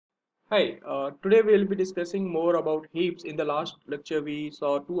Hi, today we will be discussing more about heaps. In the last lecture, we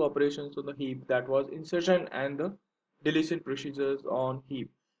saw two operations on the heap, that was insertion and the deletion procedures on heap.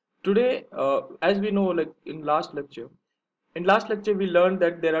 Today, as we know, like in last lecture we learned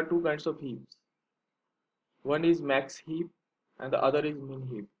that there are two kinds of heaps. One is max heap and the other is min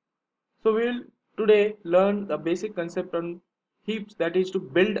heap. So we will today learn the basic concept on heaps, that is to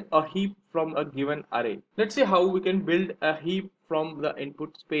build a heap from a given array. Let's see how we can build a heap from the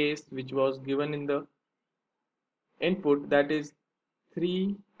input space which was given in the input, that is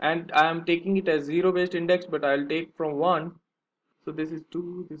 3, and I am taking it as 0 based index, but I'll take from 1. So this is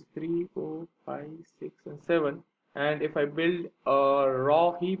 2, this is 3, 4, 5, 6 and 7, and if I build a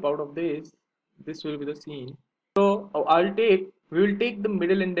raw heap out of this will be the scene. So we will take the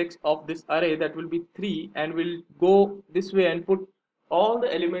middle index of this array, that will be 3, and we'll go this way and put all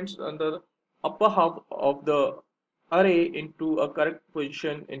the elements on the upper half of the array into a correct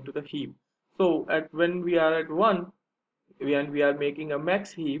position into the heap. So at when we are at 1, and we are making a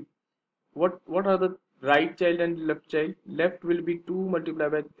max heap, what are the right child and left child? Left will be 2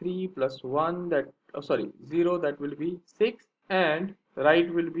 multiplied by 3 plus 1, that 0, that will be 6, and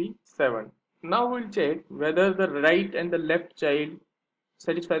right will be 7. Now we'll check whether the right and the left child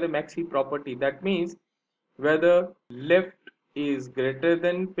satisfy the max heap property. That means whether left is greater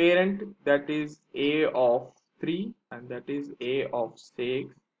than parent, that is a of 3 and that is a of 6,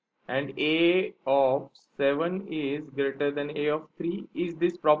 and a of 7 is greater than a of 3. Is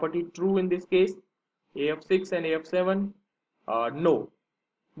this property true in this case? A of 6 and a of 7? No,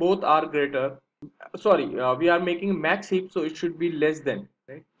 both are greater. We are making max heap, so it should be less than,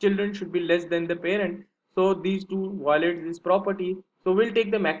 right? Children should be less than the parent, so these two violate this property. So we'll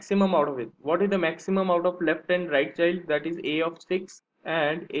take the maximum out of it. What is the maximum out of left and right child? That is a of 6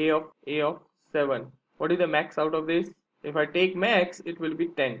 and a of 7. What is the max out of this? If I take max, it will be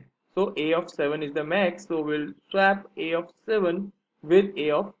 10. So a of 7 is the max, so we'll swap a of 7 with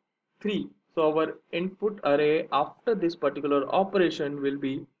a of 3. So our input array after this particular operation will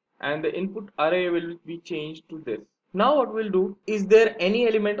be, and the input array will be changed to this. Now what we'll do, is there any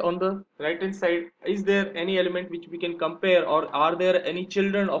element on the right hand side? Is there any element which we can compare, or are there any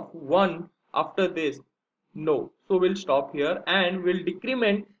children of 1 after this? No. So we'll stop here and we'll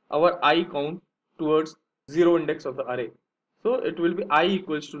decrement our I count towards 0 index of the array. So it will be I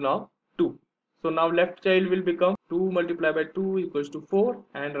equals to now 2. So now left child will become 2 multiplied by 2 equals to 4,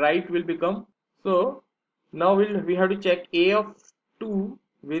 and right will become, so now we have to check a of 2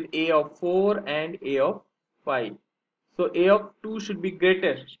 with a of 4 and a of 5. So a of 2 should be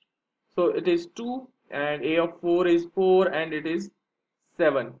greatest. So it is 2, and a of 4 is 4 and it is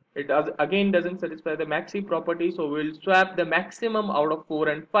 7. It again doesn't satisfy the maxi property, so we'll swap the maximum out of 4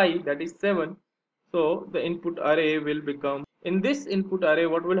 and 5, that is 7. So the input array will become, in this input array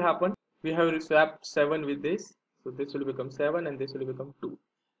what will happen, we have swapped 7 with this, so this will become 7 and this will become 2.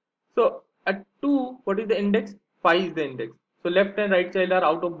 So at 2, what is the index? 5 is the index. So left and right child are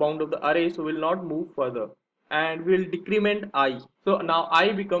out of bound of the array, so we'll not move further, and we'll decrement I. So now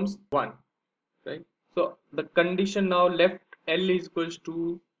I becomes 1, right? So the condition now, left L is equals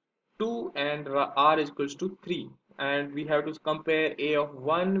to 2 and R is equals to 3, and we have to compare a of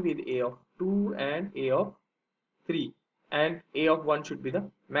 1 with a of 2 and a of 3, and a of 1 should be the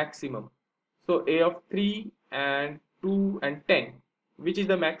maximum. So a of 3 and 2 and 10, which is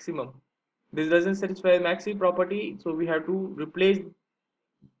the maximum? This doesn't satisfy the maxi property, so we have to replace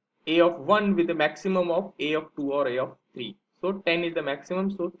a of 1 with the maximum of a of 2 or a of 3. So 10 is the maximum,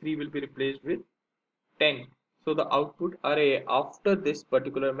 so 3 will be replaced with 10. So the output array after this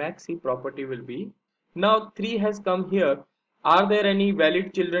particular maxi property will be, now 3 has come here. Are there any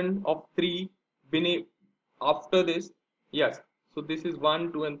valid children of 3 beneath after this? Yes. So this is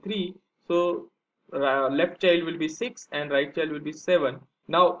 1, 2 and 3. So left child will be 6 and right child will be 7.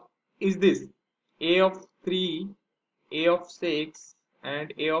 Now is this a of 3, a of 6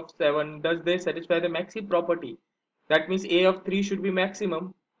 and a of 7, does they satisfy the maxi property? That means a of 3 should be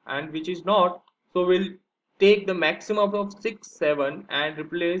maximum, and which is not. So we'll take the maximum of 6, 7 and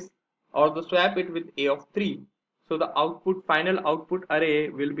replace or the swap it with a of 3. So the final output array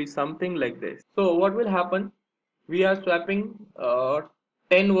will be something like this. So what will happen? We are swapping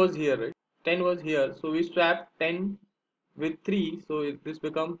 10 was here, right? 10 was here. So we swap 10 with 3. So this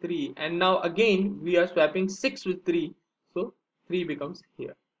becomes 3. And now again we are swapping 6 with 3. So 3 becomes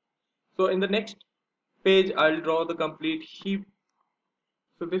here. So in the next page I'll draw the complete heap.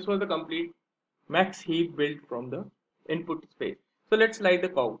 So this was the complete max heap built from the input space. So let's write the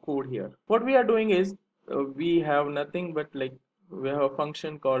code here. What we are doing is we have nothing but we have a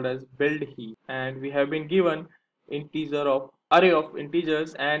function called as build heap, and we have been given integer of array of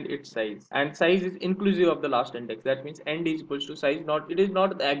integers and its size, and size is inclusive of the last index. That means end is equals to size, not, it is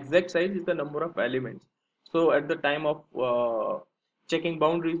not the exact size, is the number of elements. So at the time of checking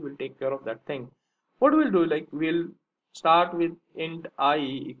boundaries, we'll take care of that thing. What we'll do, like, we'll start with int I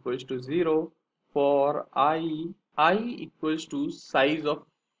equals to 0 for I equals to size of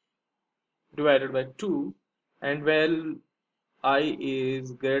divided by 2, and well, I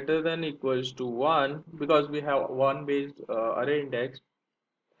is greater than equals to 1, because we have one based array index,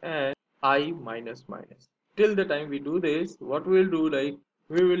 and I minus minus. Till the time we do this, what we will do, like,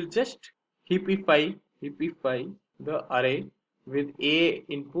 we will just heapify the array with a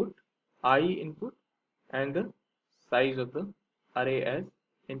input, I input, and the size of the array as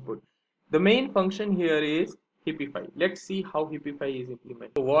input. The main function here is heapify. Let's see how heapify is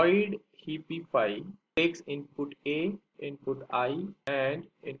implemented. So void heapify takes input a, input I, and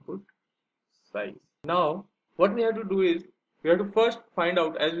input size. Now what we have to do is, we have to first find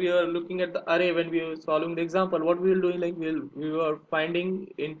out, as we are looking at the array when we are solving the example, what we will do, like, we are finding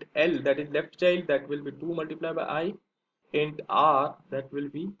int L, that is left child, that will be 2 multiplied by I, int R, that will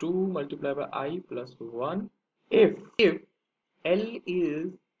be 2 multiplied by I plus 1. If L is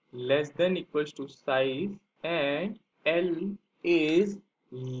less than equals to size, and L is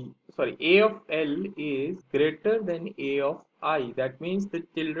A of L is greater than A of I, that means the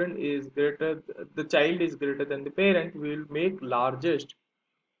child is greater than the parent, we will make largest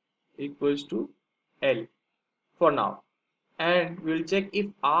equals to L for now, and we'll check if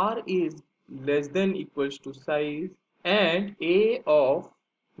R is less than equals to size, and A of,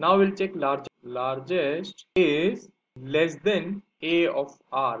 now we'll check largest is less than A of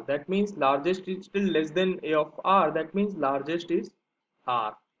R, that means largest is still less than A of R, that means largest is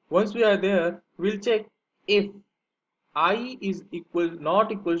R. Once we are there, we'll check if I is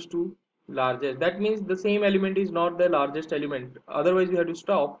not equals to largest, that means the same element is not the largest element, otherwise we have to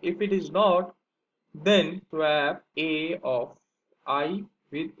stop. If it is not, then swap A of I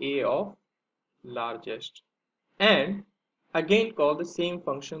with A of largest, and again call the same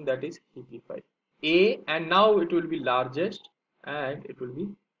function, that is heapify A, and now it will be largest and it will be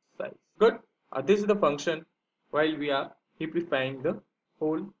size. Good. This is the function while we are heapifying the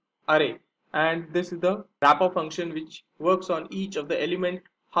whole array, and this is the wrapper function which works on each of the element,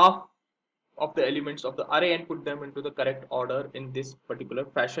 half of the elements of the array, and put them into the correct order in this particular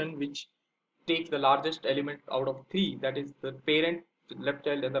fashion, which takes the largest element out of 3, that is the parent, left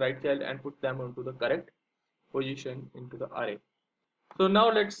child, and the right child, and put them into the correct position into the array. So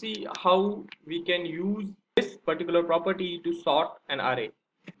now let's see how we can use this particular property to sort an array.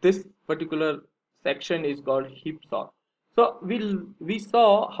 This particular section is called heap sort. So we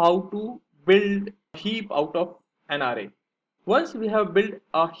saw how to build a heap out of an array. Once we have built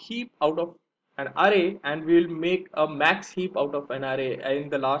a heap out of an array, and we will make a max heap out of an array, in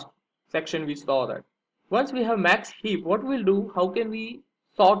the last section we saw that. Once we have max heap, what we'll do, how can we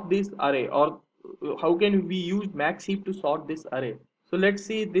sort this array, or how can we use max heap to sort this array? So let's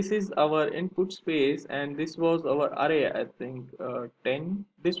see, this is our input space, and this was our array, I think 10.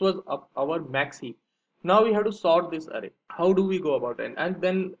 This was our max heap. Now we have to sort this array. How do we go about it? And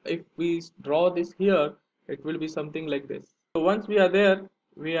then if we draw this here, it will be something like this. So once we are there,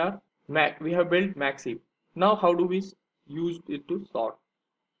 we have built max heap. Now how do we use it to sort?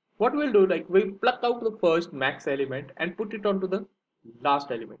 What we'll do, like, we'll pluck out the first max element and put it onto the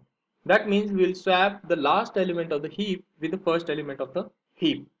last element. That means we'll swap the last element of the heap with the first element of the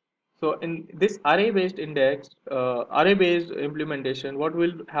heap. So in this array based implementation, what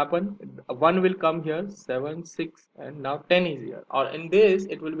will happen? 1 will come here, 7, 6, and now 10 is here. Or in this,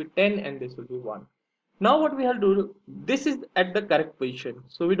 it will be 10 and this will be 1. Now what we have to do, this is at the correct position.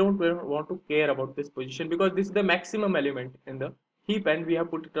 So we don't want to care about this position, because this is the maximum element in the heap, and we have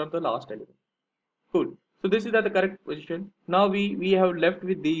put it on the last element. Cool. So this is at the correct position. Now we have left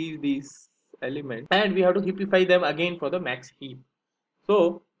with these elements, and we have to heapify them again for the max heap.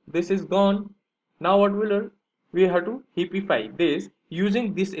 So this is gone. Now what we'll do, we have to heapify this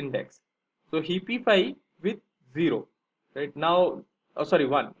using this index. So heapify with 0, right? Now, oh sorry,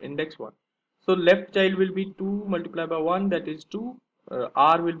 1, index 1. So left child will be 2 multiplied by 1, that is 2.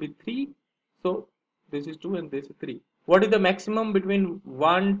 R will be 3. So this is 2 and this is 3. What is the maximum between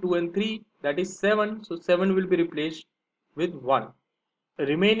 1, 2 and 3? That is 7. So 7 will be replaced with 1.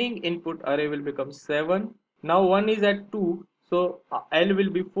 Remaining input array will become 7. Now 1 is at 2. So L will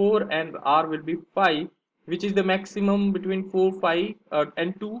be 4 and R will be 5, which is the maximum between 4, 5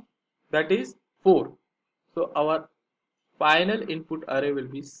 and 2, that is 4. So our final input array will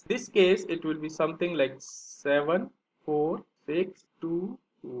be, this case it will be something like 7, 4, 6, 2,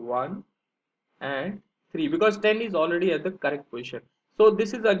 1 and 3 because 10 is already at the correct position. So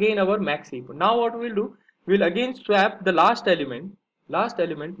this is again our max heap. Now what we'll do, we'll again swap the last element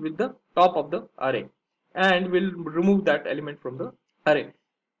with the top of the array, and we'll remove that element from the array.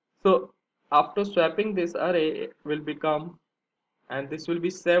 So after swapping, this array will become, and this will be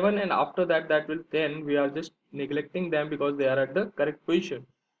 7, and after that that will 10. We are just neglecting them because they are at the correct position.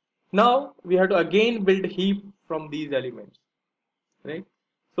 Now we have to again build heap from these elements, right?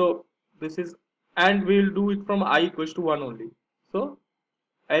 So this is, and we'll do it from I equals to 1 only. So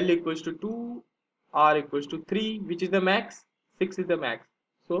L equals to 2, R equals to 3, which is the max, 6 is the max.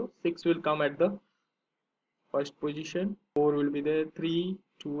 So 6 will come at the first position, 4 will be there, 3,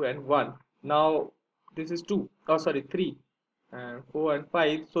 2 and 1. Now this is 2, oh sorry 3 and 4 and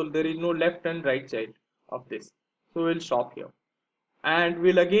 5, so there is no left and right side of this. So we'll stop here and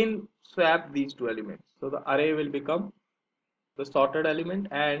we'll again swap these two elements. So the array will become the sorted element,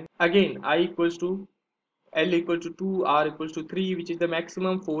 and again I equals to L equal to 2, R equals to 3, which is the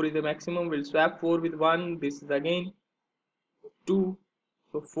maximum, 4 is the maximum. We'll swap 4 with 1, this is again 2,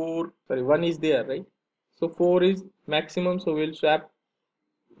 so 4, sorry 1 is there, right? So 4 is maximum, so we'll swap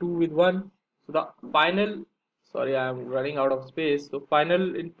 2 with 1. So the final, sorry I am running out of space, so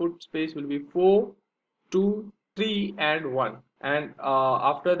final input space will be 4, 2, 3 and 1, and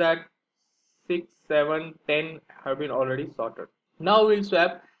after that 6, 7, 10 have been already sorted. Now we'll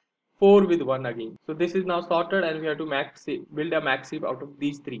swap 4 with 1 again. So this is now sorted, and we have to build a max heap out of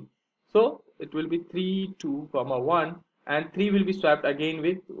these 3. So it will be 3, 2, comma 1, and 3 will be swapped again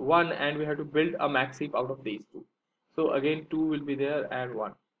with 1, and we have to build a max heap out of these 2. So again 2 will be there and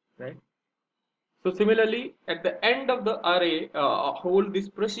 1, right? So similarly, at the end of the array, whole this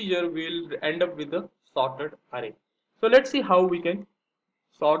procedure will end up with the sorted array. So let's see how we can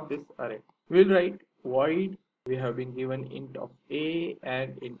sort this array. We'll write void, we have been given int of a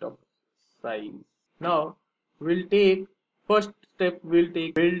and int of size. Now we'll take, first step we'll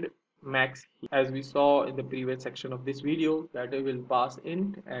take build max heap. As we saw in the previous section of this video, that we will pass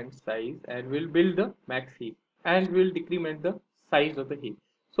int and size, and we'll build the max heap, and we'll decrement the size of the heap.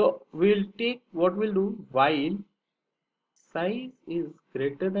 So we'll take, what we'll do, while size is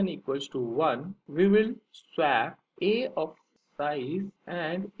greater than equals to 1, we will swap a of size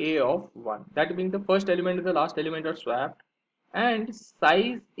and a of 1. That means the first element and the last element are swapped, and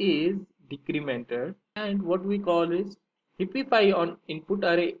size is decremented, and what we call is heapify on input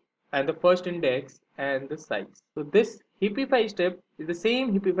array and the first index and the size. So this heapify step is the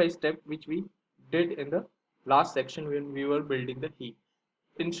same heapify step which we did in the last section when we were building the heap.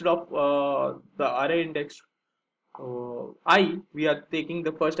 Instead of the array index I, we are taking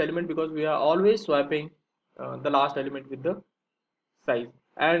the first element because we are always swapping the last element with the size,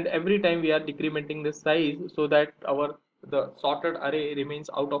 and every time we are decrementing the size so that our the sorted array remains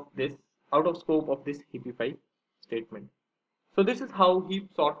out of scope of this heapify statement. So this is how heap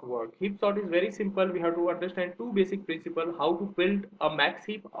sort works. Heap sort is very simple. We have to understand two basic principles: how to build a max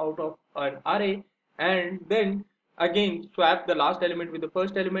heap out of an array, and then again swap the last element with the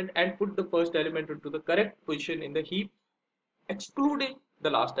first element and put the first element into the correct position in the heap, excluding the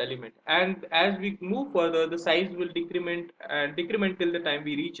last element. And as we move further, the size will decrement till the time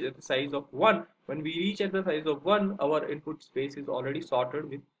we reach the size of 1. When we reach at the size of 1, our input space is already sorted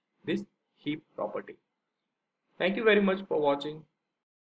with this heap property. Thank you very much for watching.